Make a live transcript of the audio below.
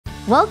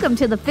Welcome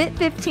to the Fit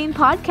 15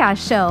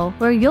 podcast show,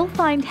 where you'll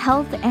find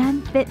health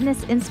and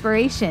fitness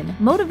inspiration,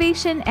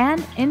 motivation,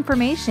 and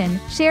information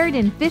shared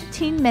in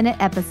 15-minute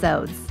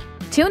episodes.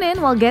 Tune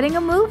in while getting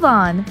a move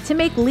on to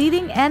make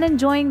leading and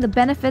enjoying the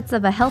benefits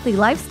of a healthy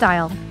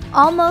lifestyle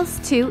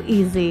almost too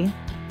easy.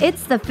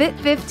 It's the Fit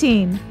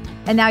 15.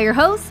 And now your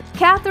host,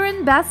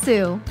 Catherine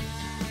Basu.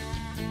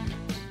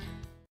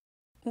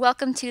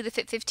 Welcome to the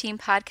Fit 15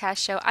 podcast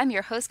show. I'm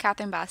your host,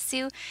 Catherine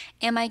Basu,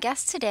 and my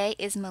guest today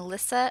is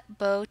Melissa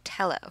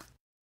Botello.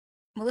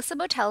 Melissa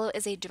Botello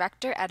is a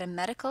director at a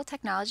medical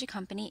technology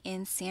company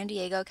in San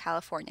Diego,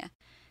 California.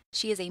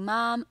 She is a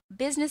mom,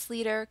 business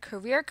leader,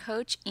 career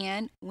coach,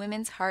 and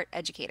WomenHeart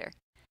educator.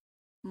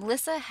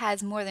 Melissa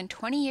has more than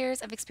 20 years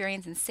of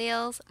experience in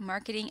sales,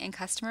 marketing, and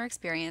customer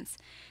experience.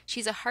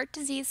 She's a heart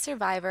disease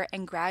survivor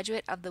and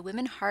graduate of the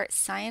WomenHeart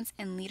Science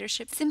and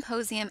Leadership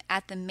Symposium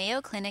at the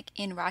Mayo Clinic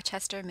in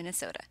Rochester,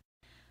 Minnesota.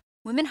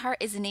 WomenHeart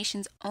is the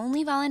nation's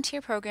only volunteer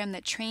program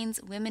that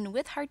trains women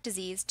with heart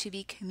disease to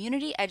be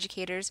community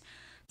educators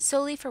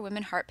solely for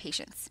women heart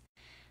patients.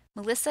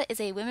 Melissa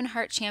is a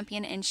WomenHeart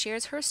champion and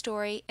shares her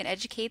story and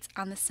educates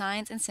on the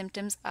signs and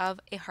symptoms of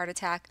a heart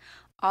attack,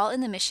 all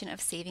in the mission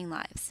of saving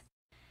lives.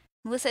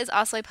 Melissa is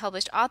also a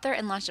published author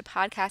and launched a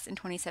podcast in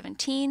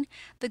 2017.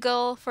 The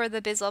goal for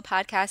the Bizwell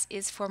podcast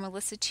is for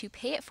Melissa to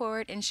pay it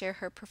forward and share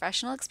her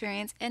professional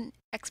experience and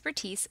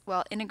expertise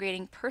while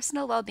integrating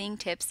personal well-being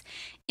tips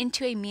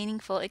into a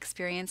meaningful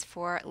experience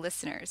for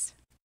listeners.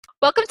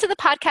 Welcome to the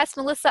podcast,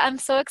 Melissa. I'm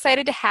so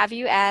excited to have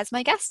you as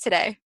my guest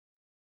today.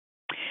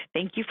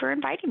 Thank you for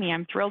inviting me.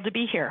 I'm thrilled to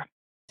be here.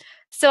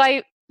 So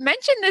I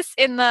mentioned this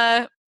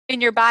in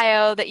your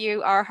bio that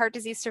you are a heart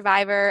disease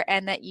survivor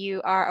and that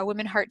you are a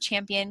WomenHeart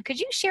champion. Could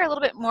you share a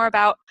little bit more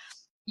about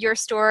your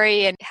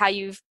story and how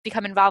you've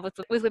become involved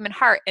with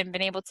WomenHeart and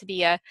been able to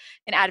be an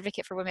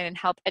advocate for women and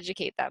help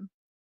educate them?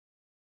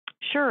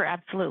 Sure,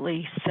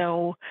 absolutely.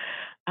 So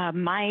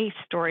my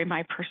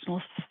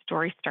personal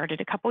story started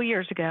a couple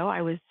years ago.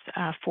 I was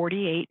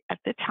 48 at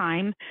the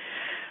time.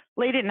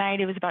 Late at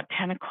night, it was about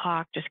 10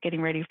 o'clock, just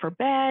getting ready for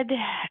bed,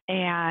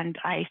 and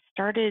I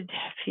started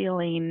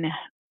feeling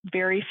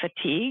very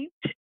fatigued,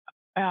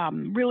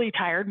 really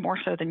tired, more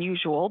so than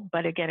usual.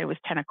 But again, it was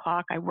 10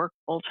 o'clock. I work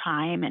full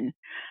time and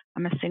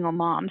I'm a single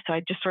mom. So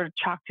I just sort of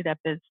chalked it up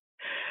as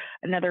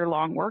another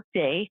long work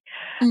day.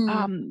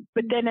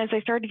 But then as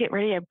I started to get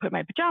ready, I put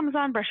my pajamas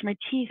on, brushed my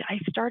teeth. I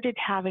started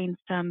having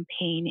some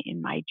pain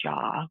in my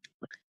jaw,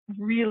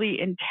 really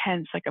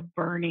intense, like a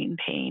burning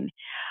pain.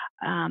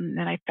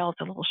 And I felt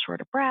a little short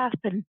of breath.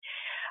 And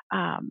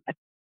I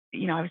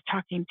was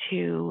talking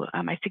to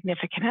my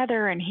significant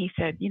other, and he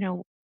said,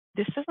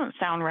 this doesn't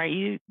sound right.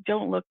 You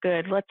don't look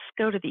good. Let's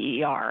go to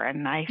the ER.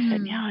 And I said,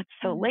 it's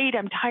so late.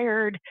 I'm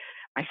tired.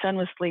 My son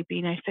was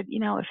sleeping. I said,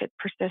 if it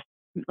persists,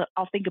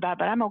 I'll think about it,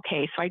 but I'm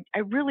okay. So I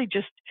really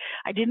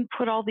I didn't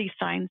put all these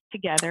signs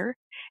together,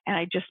 and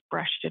I just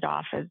brushed it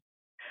off as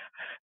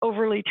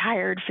overly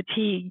tired,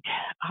 fatigued.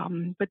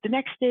 But the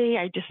next day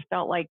I just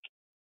felt like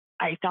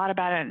I thought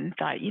about it and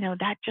thought,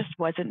 that just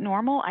wasn't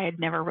normal. I had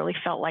never really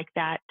felt like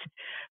that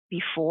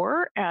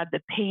before.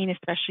 The pain,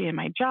 especially in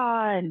my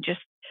jaw, and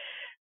just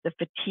the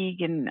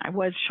fatigue, and I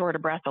was short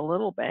of breath a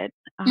little bit.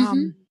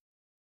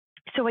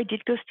 So I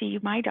did go see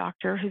my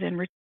doctor, who then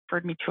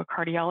referred me to a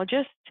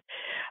cardiologist.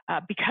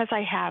 Because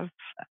I have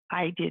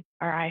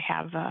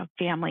a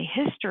family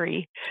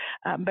history,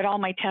 but all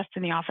my tests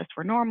in the office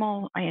were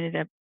normal. I ended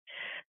up,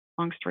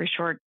 long story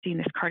short, seeing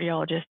this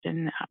cardiologist,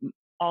 and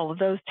all of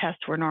those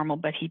tests were normal,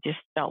 but he just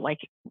felt like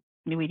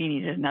we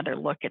needed another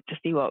look to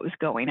see what was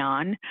going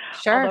on.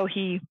 Sure. Although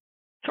he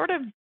sort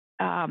of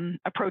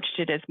approached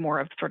it as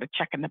more of sort of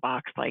checking the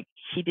box, like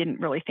he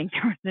didn't really think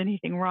there was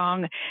anything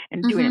wrong,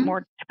 and doing it more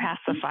to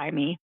pacify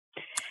me.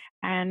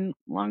 And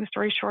long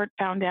story short,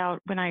 found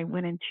out when I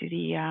went into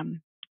the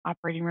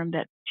operating room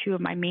that two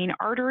of my main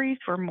arteries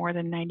were more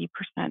than 90%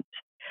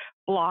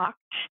 blocked.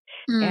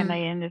 And I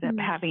ended up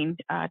having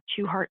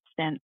 2 heart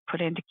stents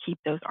put in to keep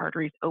those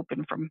arteries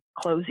open from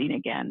closing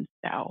again.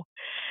 So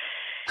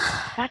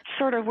that's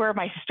sort of where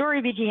my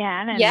story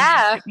began. And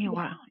it took me a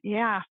while.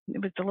 Yeah,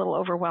 it was a little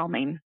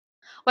overwhelming.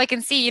 Well, I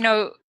can see,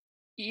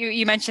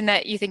 you mentioned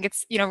that you think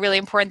it's, really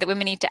important that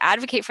women need to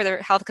advocate for their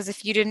health, because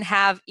if you didn't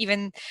have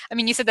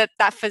you said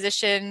that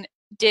physician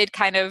did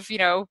kind of,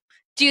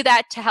 do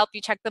that to help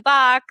you check the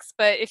box,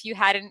 but if you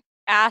hadn't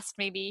asked,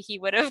 maybe he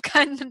would have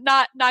kind of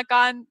not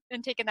gone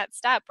and taken that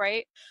step,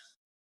 right?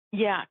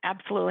 Yeah,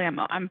 absolutely.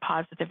 I'm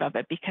positive of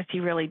it, because he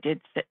really did,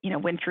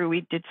 went through,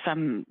 we did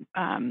some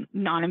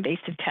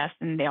non-invasive tests,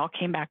 and they all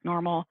came back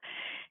normal.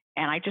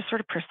 And I just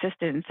sort of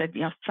persisted and said,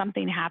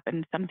 something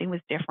happened, something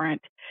was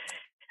different,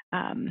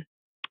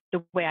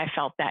 the way I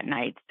felt that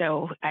night.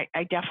 So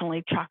I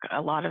definitely chalk a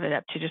lot of it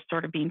up to just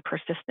sort of being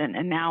persistent.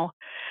 And now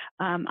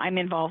I'm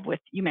involved with,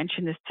 you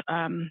mentioned this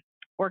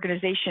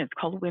organization, it's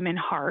called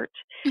WomenHeart.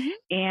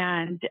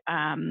 And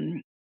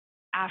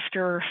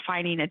after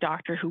finding a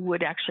doctor who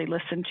would actually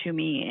listen to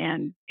me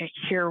and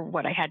hear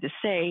what I had to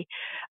say,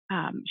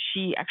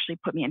 she actually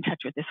put me in touch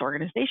with this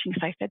organization,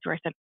 because I said to her,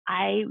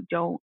 I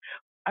don't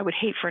I would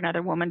hate for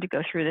another woman to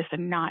go through this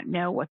and not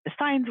know what the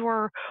signs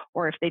were,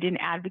 or if they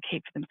didn't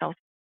advocate for themselves,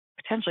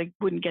 potentially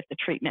wouldn't get the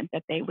treatment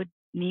that they would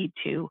need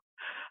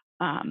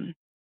um,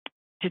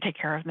 to take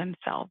care of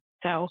themselves.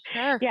 So,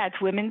 Sure. yeah, it's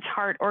Women's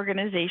Heart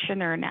Organization.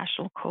 They're a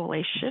national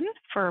coalition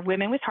for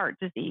women with heart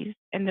disease,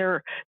 and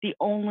they're the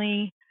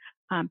only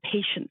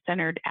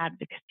patient-centered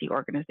advocacy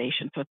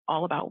organization. So it's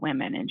all about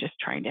women and just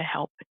trying to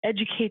help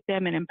educate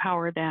them and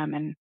empower them.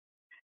 And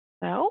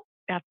so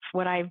that's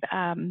what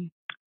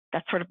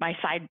that's sort of my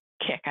side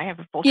kick. I have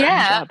a full-time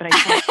Yeah. job, but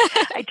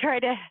I try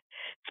to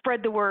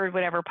spread the word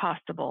whenever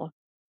possible.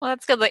 Well,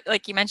 that's good.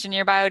 Like you mentioned in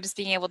your bio, just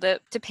being able to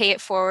pay it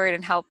forward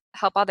and help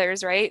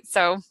others, right?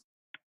 So,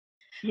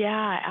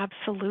 Yeah,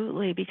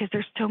 absolutely. Because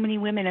there's so many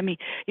women. I mean,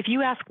 if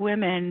you ask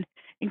women,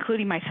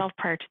 including myself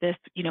prior to this,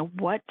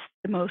 what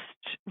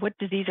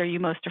disease are you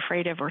most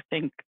afraid of or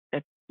think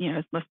that,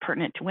 is most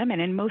pertinent to women?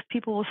 And most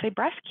people will say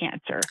breast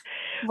cancer,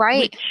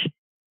 right. which,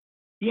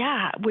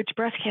 which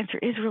breast cancer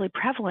is really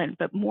prevalent,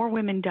 but more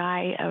women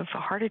die of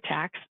heart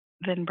attacks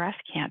than breast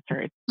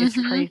cancer. It's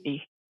Mhm.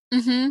 crazy.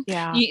 Mhm.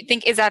 Yeah. You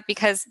think is that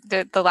because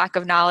the lack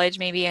of knowledge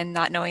maybe and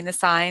not knowing the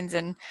signs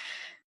and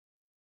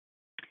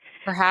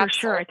For perhaps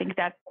sure. or I think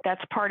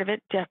that's part of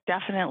it.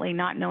 Definitely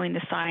not knowing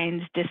the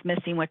signs,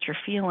 dismissing what you're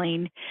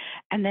feeling.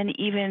 And then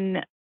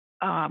even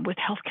with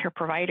healthcare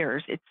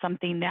providers, it's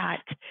something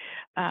that,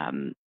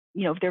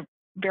 they're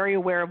very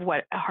aware of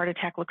what a heart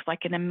attack looks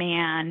like in a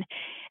man.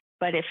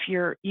 But if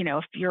you're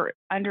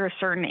under a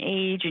certain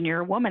age and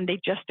you're a woman, they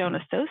just don't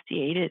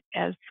associate it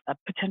as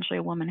potentially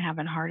a woman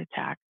having a heart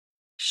attack.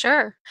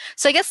 Sure.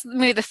 So I guess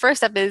maybe the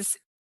first step is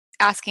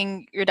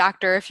asking your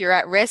doctor if you're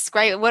at risk,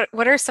 right?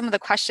 What are some of the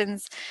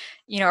questions,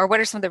 or what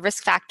are some of the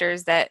risk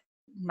factors that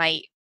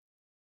might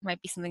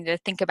be something to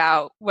think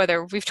about,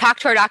 whether we've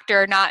talked to our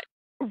doctor or not?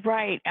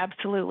 Right,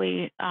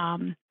 absolutely.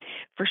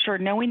 For sure,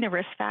 knowing the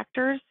risk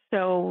factors.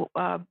 So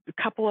a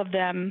couple of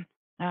them,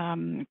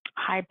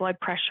 high blood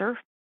pressure,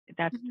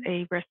 that's Mhm.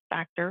 a risk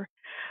factor.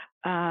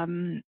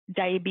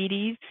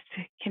 Diabetes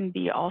can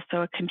be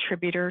also a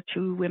contributor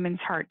to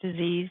women's heart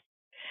disease.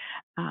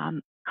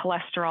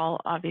 Cholesterol,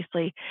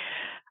 obviously.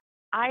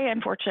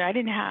 Unfortunately,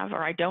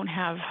 I don't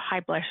have high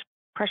blood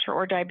pressure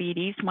or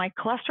diabetes. My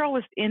cholesterol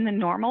was in the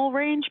normal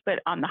range,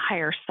 but on the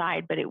higher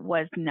side, but it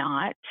was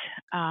not.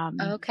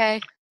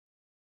 Okay.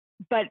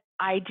 But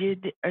I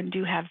did and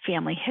do have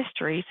family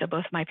history. So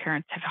both my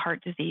parents have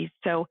heart disease.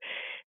 So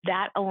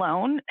that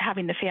alone,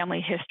 having the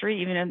family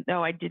history, even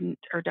though I didn't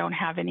or don't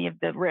have any of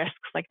the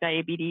risks like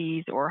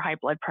diabetes or high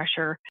blood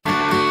pressure.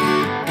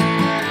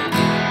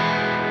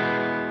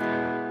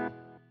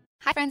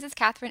 Hi, friends, it's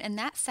Catherine, and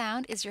that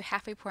sound is your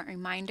halfway point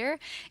reminder.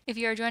 If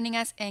you are joining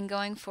us and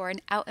going for an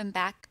out and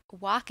back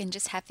walk and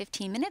just have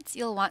 15 minutes,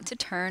 you'll want to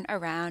turn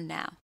around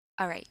now.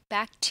 All right,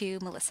 back to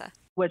Melissa.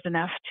 Was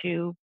enough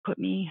to put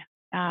me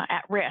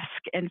at risk.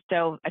 And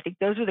so I think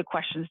those are the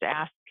questions to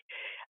ask.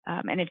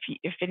 And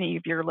if any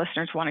of your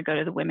listeners want to go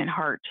to the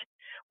WomenHeart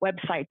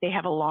website, they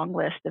have a long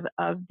list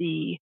of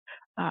the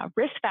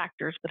risk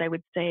factors. But I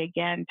would say,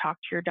 again, talk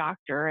to your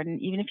doctor. And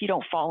even if you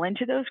don't fall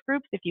into those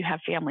groups, if you have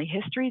family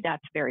history,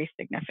 that's very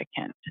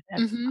significant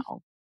as Mm-hmm.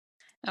 well.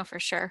 Oh, for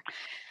sure.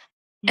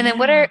 And then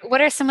Yeah.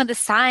 what are some of the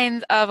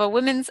signs of a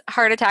woman's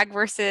heart attack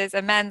versus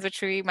a men's,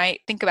 which we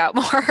might think about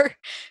more?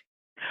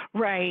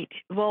 Right.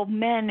 Well,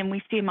 men, and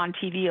we see them on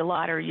TV a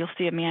lot, or you'll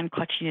see a man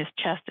clutching his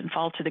chest and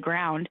fall to the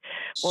ground.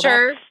 Well,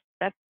 Sure.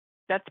 that's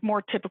that's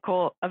more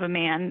typical of a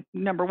man.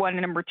 Number one,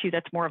 and number two,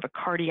 that's more of a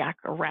cardiac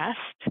arrest,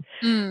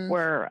 Mm.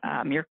 where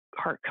your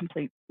heart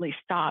completely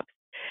stops.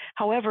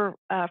 However,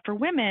 for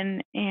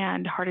women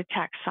and heart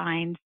attack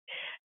signs,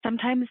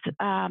 sometimes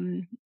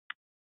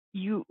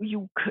you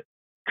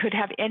could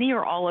have any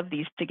or all of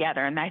these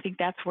together, and I think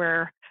that's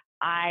where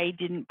I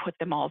didn't put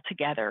them all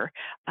together.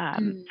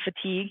 Mm.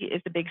 Fatigue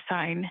is a big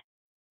sign.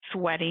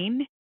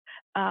 Sweating.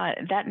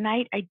 That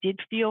night I did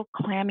feel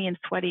clammy and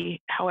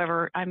sweaty.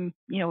 However,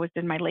 was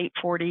in my late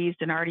 40s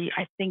and already,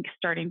 I think,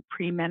 starting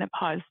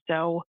premenopause.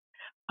 So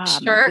the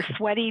Sure.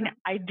 sweating,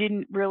 I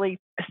didn't really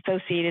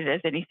associate it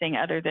as anything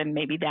other than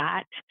maybe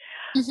that.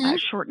 Mm-hmm.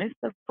 Shortness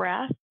of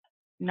breath,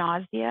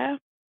 nausea.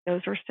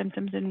 Those are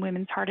symptoms in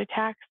women's heart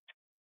attacks.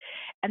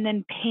 And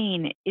then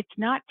pain. It's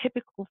not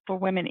typical for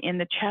women in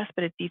the chest,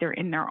 but it's either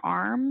in their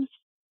arms,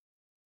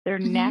 their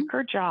Mm-hmm. neck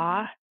or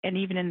jaw, and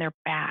even in their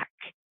back.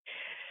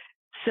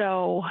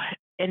 So,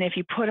 and if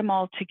you put them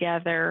all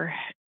together,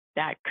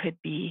 that could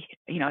be,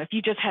 if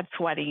you just had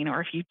sweating or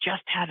if you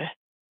just had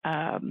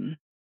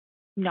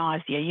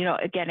nausea,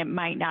 again, it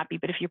might not be,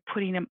 but if you're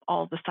putting them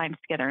all the signs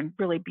together and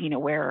really being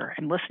aware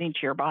and listening to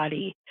your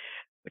body,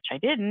 which I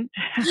didn't,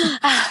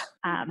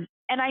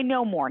 and I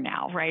know more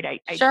now, right?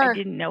 I Sure.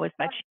 didn't know as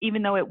much,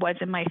 even though it was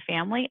in my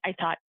family. I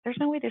thought there's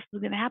no way this is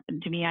going to happen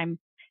to me. I'm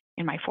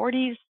in my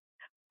 40s.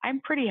 I'm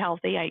pretty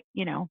healthy. I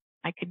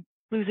could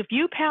lose a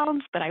few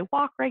pounds, but I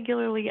walk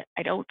regularly.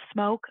 I don't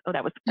smoke. Oh,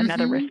 that was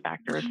another risk Mm-hmm.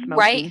 factor is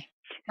Right. smoking.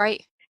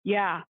 Right.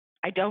 Yeah,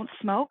 I don't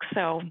smoke,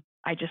 so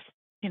I just,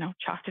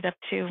 chalked it up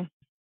to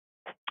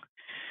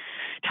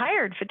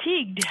tired,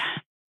 fatigued.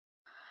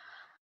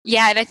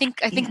 Yeah, and I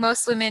think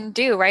most women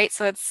do, right?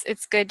 So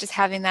it's good just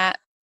having that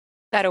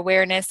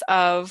awareness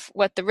of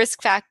what the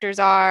risk factors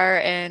are,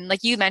 and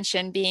like you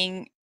mentioned,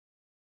 being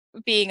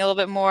a little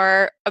bit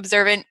more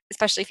observant,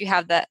 especially if you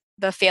have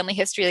the family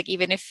history. Like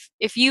even if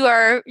you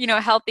are,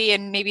 healthy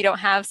and maybe don't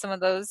have some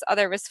of those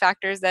other risk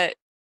factors, that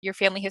your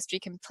family history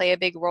can play a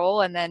big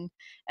role, and then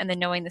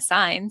knowing the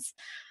signs.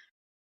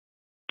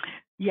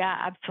 Yeah,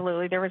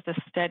 absolutely. There was a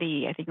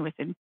study, I think it was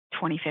in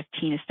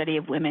 2015, a study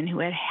of women who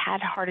had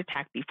had a heart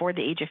attack before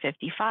the age of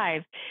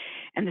 55.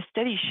 And the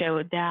study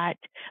showed that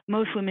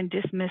most women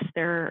dismissed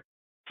their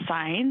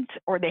signs,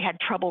 or they had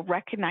trouble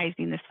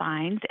recognizing the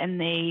signs,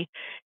 and they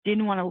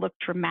didn't want to look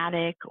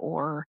dramatic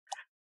or,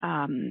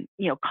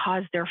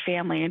 cause their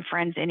family and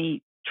friends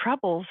any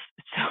troubles.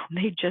 So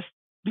they just,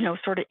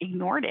 sort of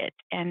ignored it.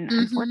 And Hmm.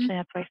 unfortunately,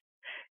 that's why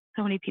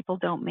so many people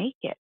don't make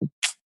it.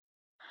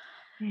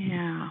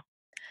 Yeah.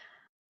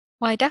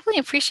 Well, I definitely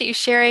appreciate you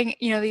sharing,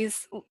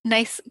 these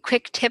nice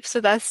quick tips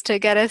with us to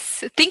get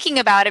us thinking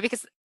about it,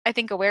 because I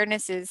think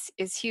awareness is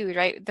huge,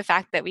 right? The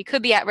fact that we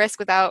could be at risk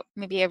without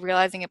maybe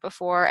realizing it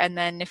before, and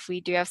then if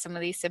we do have some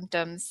of these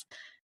symptoms,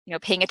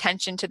 paying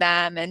attention to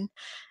them,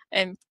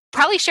 and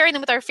probably sharing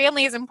them with our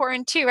family is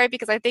important too, right?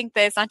 Because I think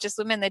that it's not just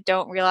women that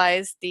don't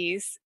realize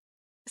these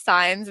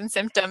signs and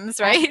symptoms,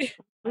 right?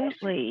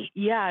 Absolutely.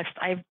 Yes.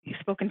 I've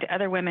spoken to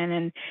other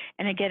women,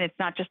 and again, it's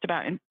not just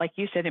about, like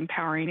you said,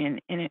 empowering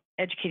and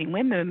educating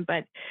women,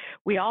 but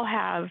we all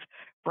have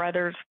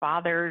brothers,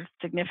 fathers,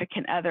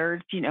 significant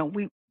others.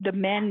 The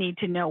men need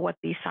to know what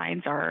these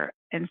signs are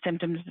and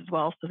symptoms as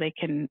well, so they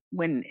can,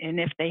 when and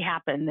if they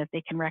happen, that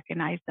they can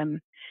recognize them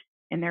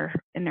in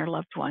their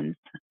loved ones.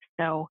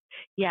 So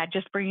yeah,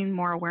 just bringing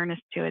more awareness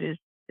to it is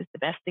the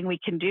best thing we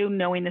can do,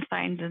 knowing the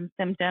signs and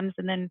symptoms,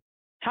 and then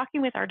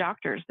talking with our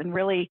doctors and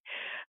really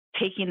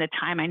taking the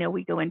time. I know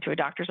we go into a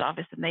doctor's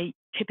office and they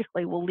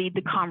typically will lead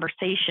the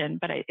conversation,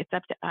 but it's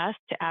up to us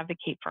to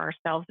advocate for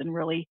ourselves and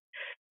really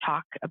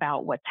talk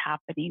about what's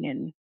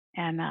happening,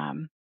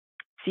 and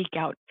seek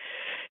out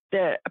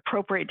the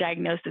appropriate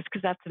diagnosis,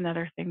 because that's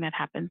another thing that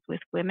happens with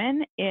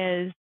women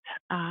is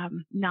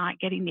not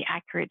getting the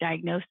accurate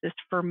diagnosis.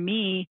 For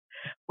me,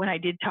 when I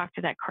did talk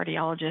to that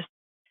cardiologist,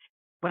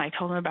 when I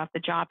told him about the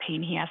jaw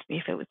pain, he asked me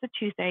if it was a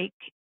toothache,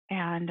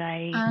 and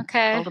I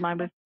Okay. told him I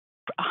was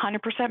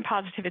 100%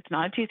 positive it's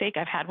not a toothache.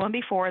 I've had one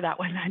before. That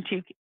was not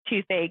a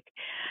toothache.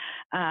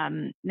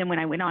 Then when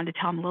I went on to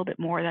tell him a little bit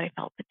more, that I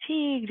felt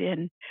fatigued,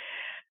 and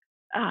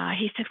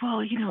he said,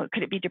 well,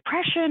 could it be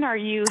depression? Are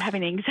you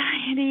having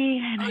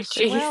anxiety? And Oh, I said,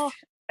 geez. well,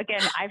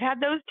 again, I've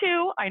had those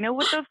too. I know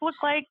what those look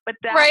like, but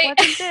that Right.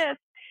 wasn't this.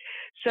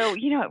 So,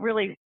 it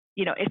really,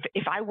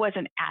 if I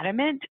wasn't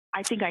adamant,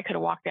 I think I could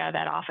have walked out of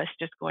that office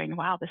just going,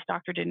 wow, this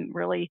doctor didn't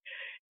really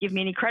give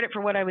me any credit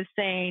for what I was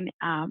saying.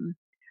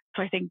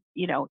 So I think,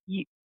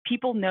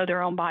 people know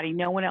their own body.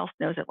 No one else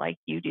knows it like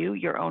you do,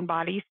 your own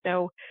body.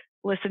 So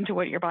listen to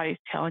what your body's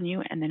telling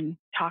you, and then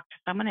talk to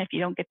someone. If you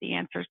don't get the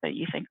answers that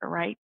you think are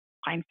right,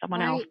 find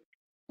someone else.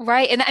 Right.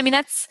 Right. And I mean,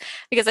 that's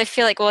because I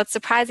feel like, well, it's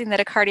surprising that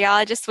a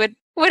cardiologist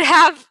would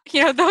have,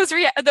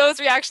 those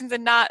reactions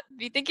and not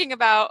be thinking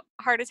about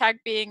heart attack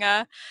being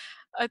a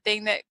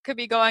thing that could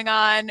be going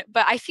on.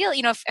 But I feel,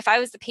 if I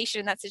was the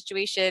patient in that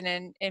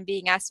situation, and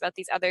being asked about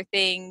these other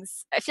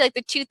things, I feel like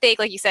the toothache,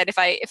 like you said, if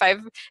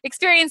I've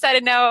experienced that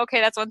and know,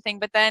 okay, that's one thing.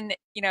 But then,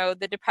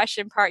 the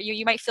depression part,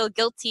 you might feel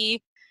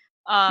guilty.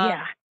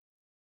 Yeah,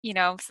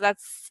 Um, so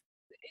that's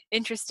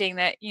interesting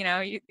that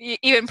you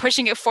even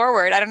pushing it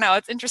forward. I don't know,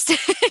 it's interesting.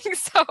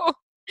 So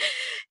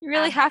you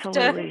really have to.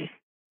 absolutely.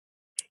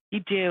 You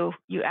do.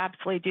 You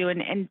absolutely do.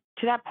 And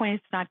to that point,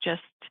 it's not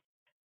just,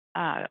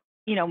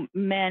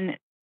 men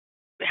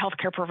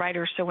healthcare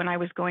providers. So when I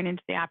was going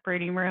into the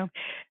operating room,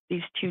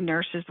 these two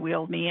nurses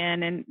wheeled me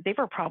in, and they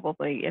were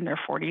probably in their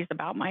 40s,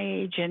 about my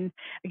age. And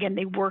again,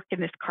 they work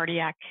in this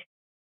cardiac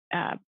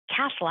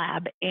cath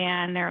lab,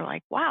 and they're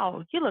like,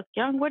 wow, you look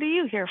young. What are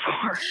you here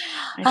for?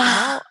 And I said,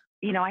 well,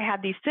 I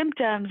had these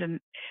symptoms, and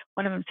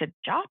one of them said,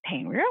 jaw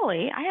pain.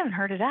 Really? I haven't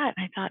heard of that.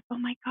 And I thought, oh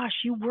my gosh,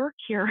 you work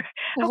here.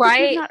 How could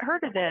you have Right. not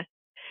heard of this?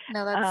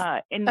 No,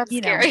 And that's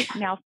scary.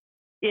 now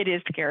it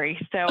is scary.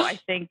 So I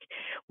think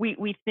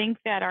we think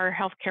that our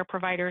healthcare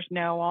providers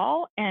know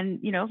all, and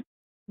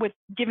with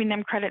giving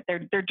them credit,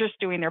 they're just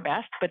doing their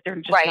best, but they're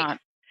just Right. not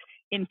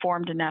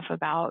informed enough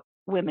about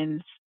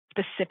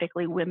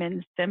specifically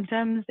women's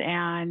symptoms.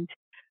 And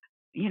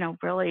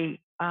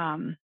really,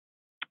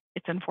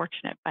 it's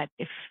unfortunate, but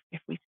if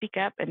we speak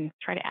up and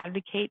try to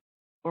advocate,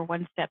 we're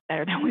one step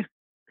better than we could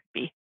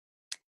be.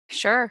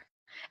 Sure.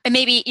 And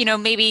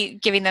maybe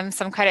giving them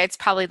some credit, it's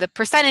probably the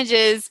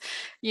percentages,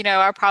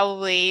 are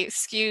probably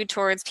skewed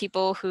towards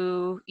people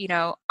who,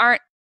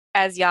 aren't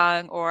as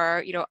young,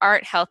 or,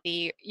 aren't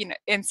healthy,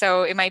 and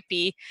so it might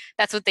be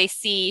that's what they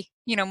see,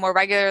 more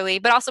regularly,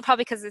 but also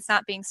probably because it's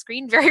not being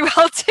screened very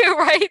well too,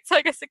 right? So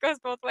I guess it goes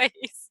both ways.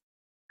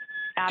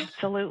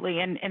 Absolutely.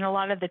 And a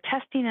lot of the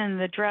testing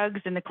and the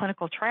drugs and the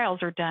clinical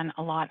trials are done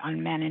a lot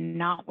on men and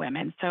not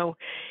women. So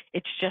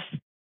it's just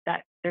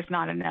that there's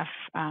not enough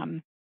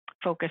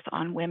focus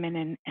on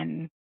women,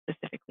 and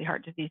specifically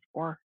heart disease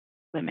for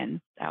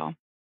women. So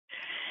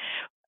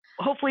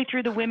hopefully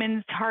through the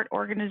Women's Heart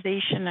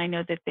Organization, I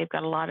know that they've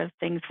got a lot of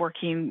things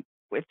working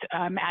with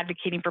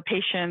advocating for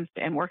patients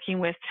and working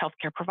with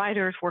healthcare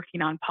providers,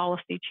 working on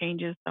policy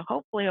changes. So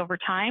hopefully over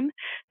time,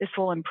 this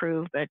will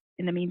improve. But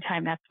in the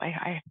meantime, that's why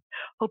I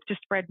hope to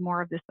spread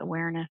more of this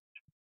awareness.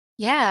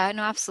 Yeah,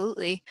 no,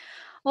 absolutely.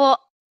 Well,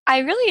 I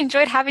really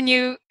enjoyed having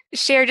you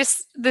share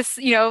just this,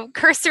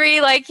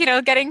 cursory,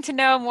 getting to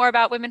know more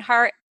about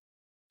WomenHeart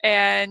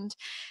and,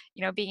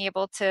 being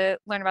able to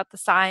learn about the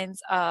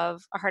signs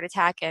of a heart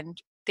attack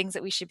and things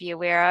that we should be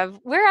aware of.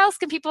 Where else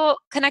can people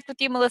connect with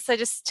you, Melissa,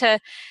 just to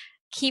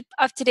keep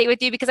up to date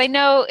with you? Because I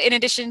know in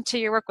addition to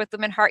your work with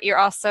WomenHeart, you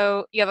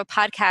have a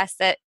podcast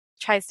that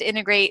tries to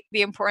integrate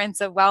the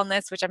importance of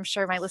wellness, which I'm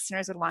sure my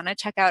listeners would want to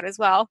check out as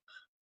well.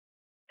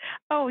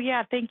 Oh,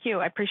 yeah. Thank you.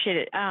 I appreciate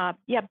it.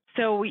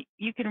 So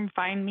you can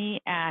find me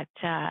at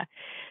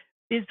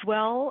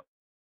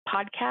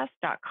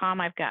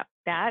bizwellpodcast.com. I've got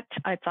that.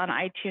 It's on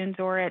iTunes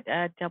or at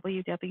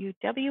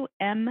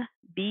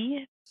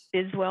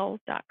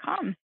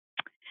www.mbizwell.com.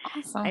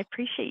 Awesome. I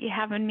appreciate you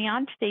having me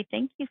on today.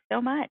 Thank you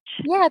so much.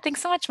 Yeah,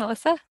 thanks so much,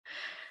 Melissa.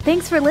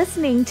 Thanks for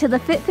listening to the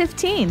Fit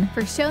 15.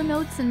 For show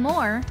notes and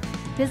more,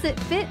 visit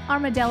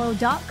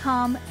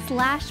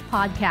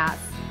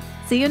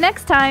fitarmadillo.com/podcast. See you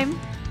next time.